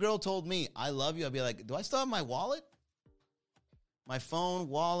attractive girl told me, I love you, I'd be like, do I still have my wallet? My phone,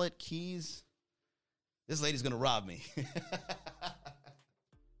 wallet, keys? This lady's going to rob me.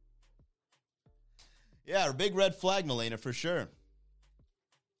 Yeah, a big red flag, Melena, for sure.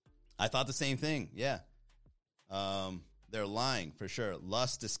 I thought the same thing, yeah. They're lying, for sure.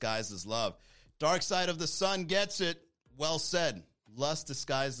 Lust disguises love. Dark Side of the Sun gets it. Well said. Lust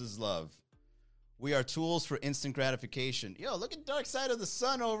disguises love. We are tools for instant gratification. Yo, look at Dark Side of the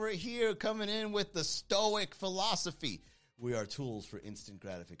Sun over here coming in with the stoic philosophy. We are tools for instant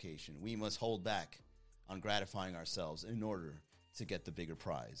gratification. We must hold back on gratifying ourselves in order to get the bigger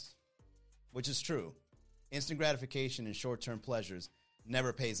prize. Which is true. Instant gratification and short-term pleasures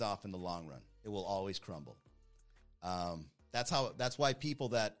never pays off in the long run. It will always crumble. That's why people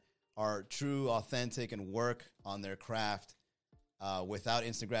that are true, authentic, and work on their craft without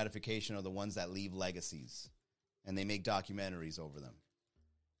instant gratification are the ones that leave legacies, and they make documentaries over them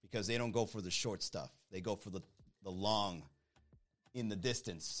because they don't go for the short stuff. They go for the long, in the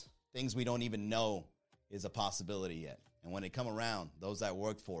distance, things we don't even know is a possibility yet. And when they come around, those that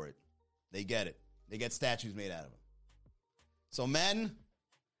worked for it, they get it. They get statues made out of them. So men,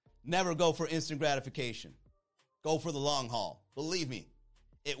 never go for instant gratification. Go for the long haul. Believe me,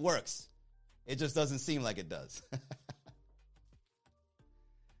 it works. It just doesn't seem like it does.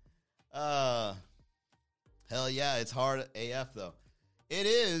 Hell yeah, it's hard AF though. It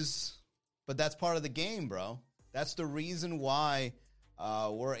is, but that's part of the game, bro. That's the reason why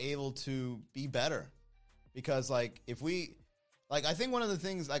we're able to be better. Because, like, if we, like, I think one of the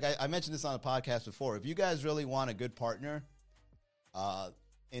things, like, I mentioned this on a podcast before, if you guys really want a good partner,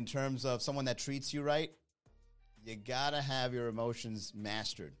 in terms of someone that treats you right, you gotta have your emotions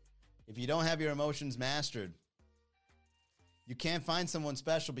mastered. If you don't have your emotions mastered, you can't find someone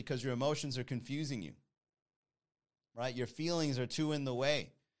special because your emotions are confusing you, right? Your feelings are too in the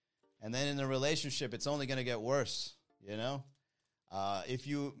way. And then in the relationship, it's only going to get worse, you know? If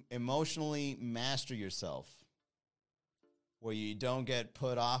you emotionally master yourself, where you don't get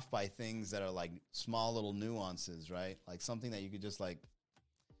put off by things that are like small little nuances, right? Like something that you could just like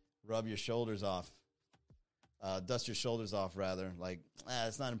rub your shoulders off, dust your shoulders off rather. Like,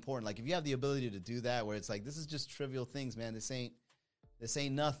 it's not important. Like if you have the ability to do that, where it's like, this is just trivial things, man. This ain't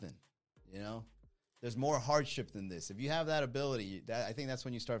nothing, you know? There's more hardship than this. If you have that ability, I think that's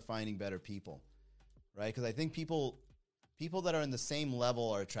when you start finding better people, right? Because I think people that are in the same level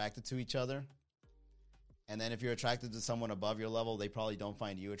are attracted to each other. And then if you're attracted to someone above your level, they probably don't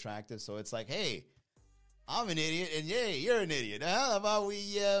find you attractive. So it's like, hey, I'm an idiot, and yay, you're an idiot. How about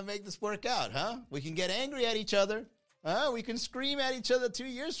we make this work out, huh? We can get angry at each other. We can scream at each other 2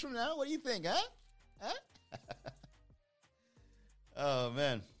 years from now. What do you think, huh? Oh,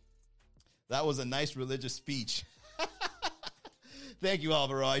 man. That was a nice religious speech. Thank you,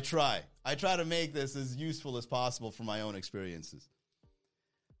 Alvaro. I try to make this as useful as possible for my own experiences.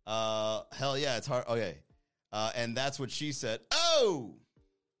 Hell yeah, it's hard. Okay. And that's what she said. Oh!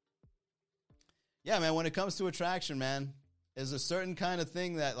 Yeah, man, when it comes to attraction, man, there's a certain kind of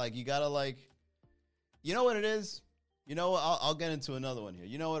thing that, like, you gotta, like, you know what it is? You know what? I'll get into another one here.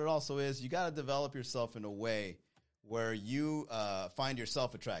 You know what it also is? You gotta develop yourself in a way where you find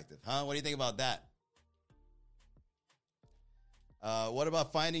yourself attractive. Huh? What do you think about that? What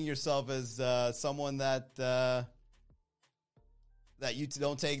about finding yourself as someone that you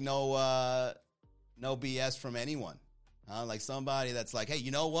don't take no BS from anyone? Like somebody that's like, hey,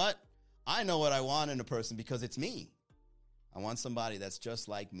 you know what? I know what I want in a person because it's me. I want somebody that's just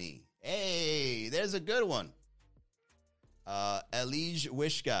like me. Hey, there's a good one. Elige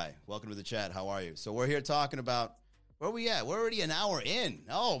Wish Guy, welcome to the chat. How are you? So we're here talking about, where are we at? We're already an hour in.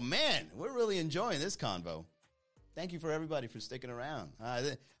 Oh, man, we're really enjoying this convo. Thank you for everybody for sticking around.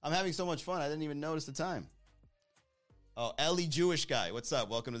 I'm having so much fun, I didn't even notice the time. Oh, Ellie Jewish Guy, what's up?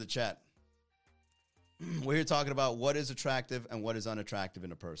 Welcome to the chat. We're here talking about what is attractive and what is unattractive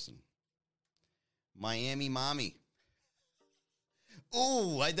in a person. Miami mommy.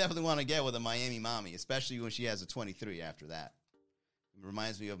 Ooh, I definitely want to get with a Miami mommy, especially when she has a 23 after that. It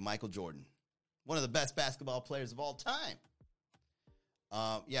reminds me of Michael Jordan, one of the best basketball players of all time.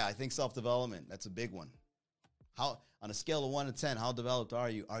 Yeah, I think self-development, that's a big one. How, on a scale of 1 to 10, how developed are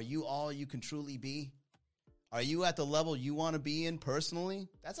you? Are you all you can truly be? Are you at the level you want to be in personally?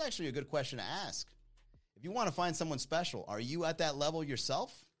 That's actually a good question to ask. If you want to find someone special, are you at that level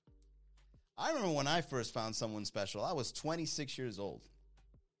yourself? I remember when I first found someone special, I was 26 years old.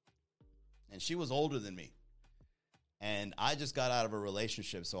 And she was older than me. And I just got out of a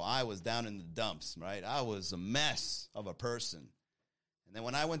relationship, so I was down in the dumps, right? I was a mess of a person. And then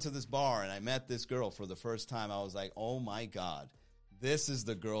when I went to this bar and I met this girl for the first time, I was like, oh my God, this is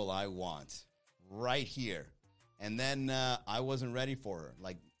the girl I want right here. And then I wasn't ready for her.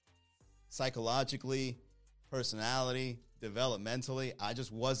 Like psychologically, personality, developmentally, I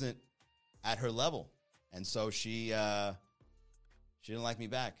just wasn't at her level. And so she didn't like me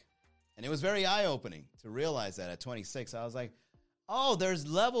back. And it was very eye-opening to realize that at 26. I was like, oh, there's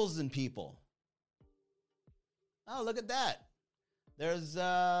levels in people. Oh, look at that. There's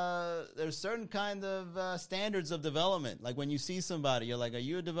certain kind of standards of development. Like when you see somebody, you're like, are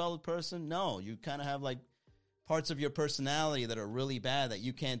you a developed person? No, you kind of have like parts of your personality that are really bad that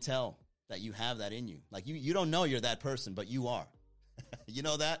you can't tell that you have that in you. Like you don't know you're that person, but you are. You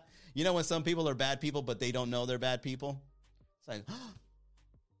know that? You know when some people are bad people, but they don't know they're bad people? It's like, oh,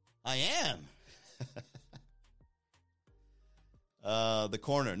 I am. The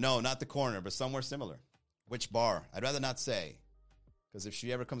corner. No, not the corner, but somewhere similar. Which bar? I'd rather not say. Because if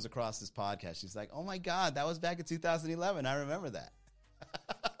she ever comes across this podcast, she's like, oh my God, that was back in 2011. I remember that.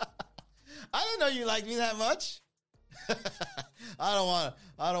 I didn't know you liked me that much. I don't want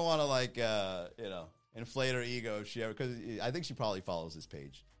to like, inflate her ego if she ever, because I think she probably follows this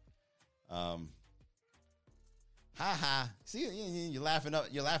page. See, you're laughing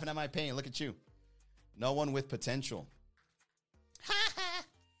at my pain. Look at you. No one with potential.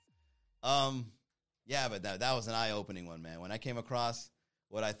 Yeah, but that was an eye-opening one, man. When I came across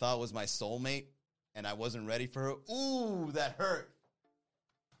what I thought was my soulmate and I wasn't ready for her, ooh, that hurt.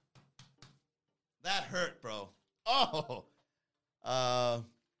 That hurt, bro. Oh,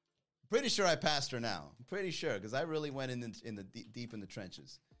 pretty sure I passed her now. I'm pretty sure because I really went in the deep in the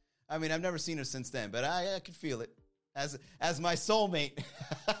trenches. I mean, I've never seen her since then, but I can feel it as my soulmate.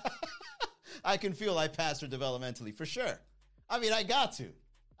 I can feel I passed her developmentally for sure. I mean, I got to.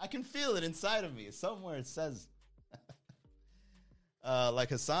 I can feel it inside of me. Somewhere it says, like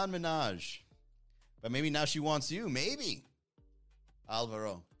Hassan Minaj. But maybe now she wants you. Maybe.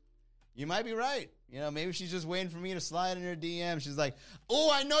 Alvaro. You might be right. You know, maybe she's just waiting for me to slide in her DM. She's like, oh,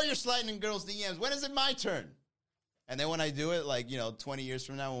 I know you're sliding in girls' DMs. When is it my turn? And then when I do it, like, 20 years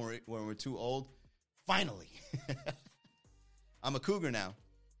from now when we're too old, finally. I'm a cougar now.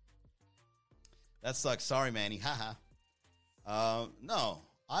 That sucks. Sorry, Manny. Haha. No,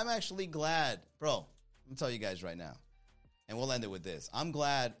 I'm actually glad. Bro, I'm going to tell you guys right now. And we'll end it with this. I'm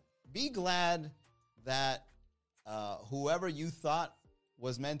glad. Be glad that whoever you thought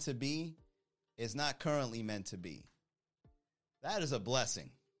was meant to be is not currently meant to be. That is a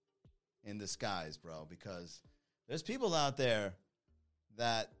blessing in disguise, bro, because there's people out there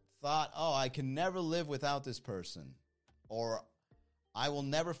that thought, oh, I can never live without this person, or I will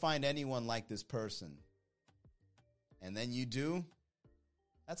never find anyone like this person. And then you do.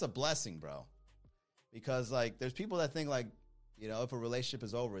 That's a blessing, bro. Because, like, there's people that think, like, if a relationship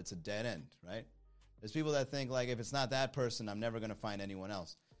is over, it's a dead end, right? There's people that think, like, if it's not that person, I'm never going to find anyone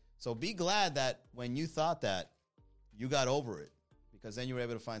else. So be glad that when you thought that, you got over it, because then you were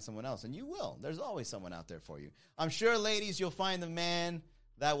able to find someone else. And you will. There's always someone out there for you. I'm sure, ladies, you'll find the man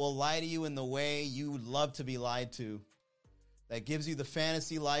that will lie to you in the way you would love to be lied to, that gives you the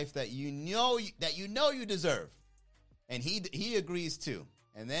fantasy life that you know you deserve. And he agrees too.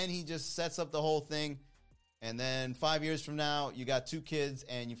 And then he just sets up the whole thing. And then 5 years from now, you got 2 kids,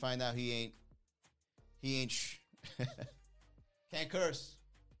 and you find out he ain't can't curse.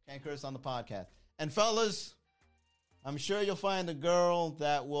 Can't curse on the podcast. And fellas, I'm sure you'll find a girl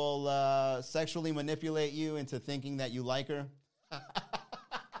that will sexually manipulate you into thinking that you like her.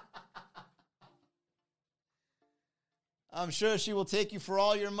 I'm sure she will take you for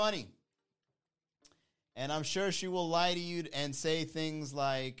all your money. And I'm sure she will lie to you and say things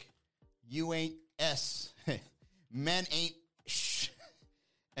like, you ain't S, men ain't sh,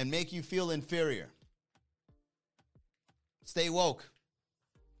 and make you feel inferior. Stay woke.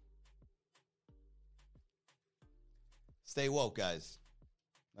 Stay woke, guys.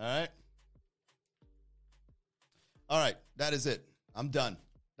 All right? All right, that is it. I'm done.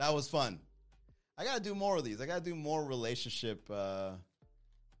 That was fun. I got to do more of these. I got to do more relationship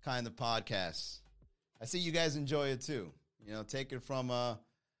kind of podcasts. I see you guys enjoy it too. Take it from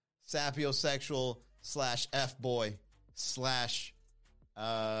sapiosexual / F-boy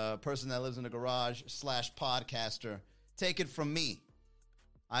 / person that lives in a garage / podcaster. Take it from me.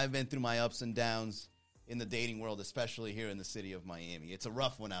 I've been through my ups and downs in the dating world, especially here in the city of Miami. It's a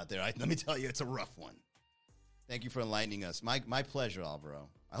rough one out there. Let me tell you, it's a rough one. Thank you for enlightening us. My pleasure, Alvaro.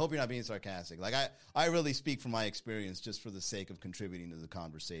 I hope you're not being sarcastic. Like, I really speak from my experience just for the sake of contributing to the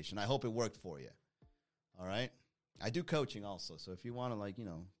conversation. I hope it worked for you. All right? I do coaching also, so if you want to,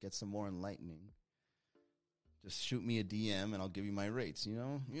 get some more enlightening, just shoot me a DM and I'll give you my rates, You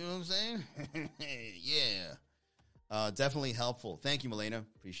know what I'm saying? Yeah. Definitely helpful. Thank you, Milena.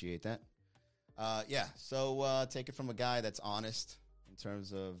 Appreciate that. So take it from a guy that's honest in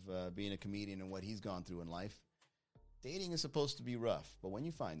terms of being a comedian and what he's gone through in life. Dating is supposed to be rough, but when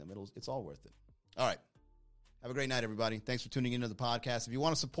you find them, it's all worth it. All right. Have a great night, everybody. Thanks for tuning into the podcast. If you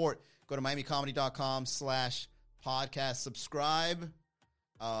want to support, go to miamicomedy.com/podcast. Subscribe.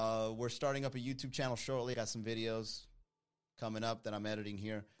 We're starting up a YouTube channel shortly. Got some videos coming up that I'm editing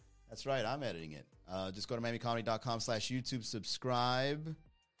here. That's right. I'm editing it. Just go to miamicomedy.com/YouTube. Subscribe.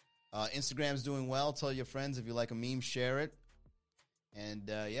 Instagram's doing well. Tell your friends if you like a meme, share it.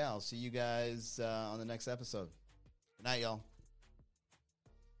 And, I'll see you guys on the next episode. Good night, y'all.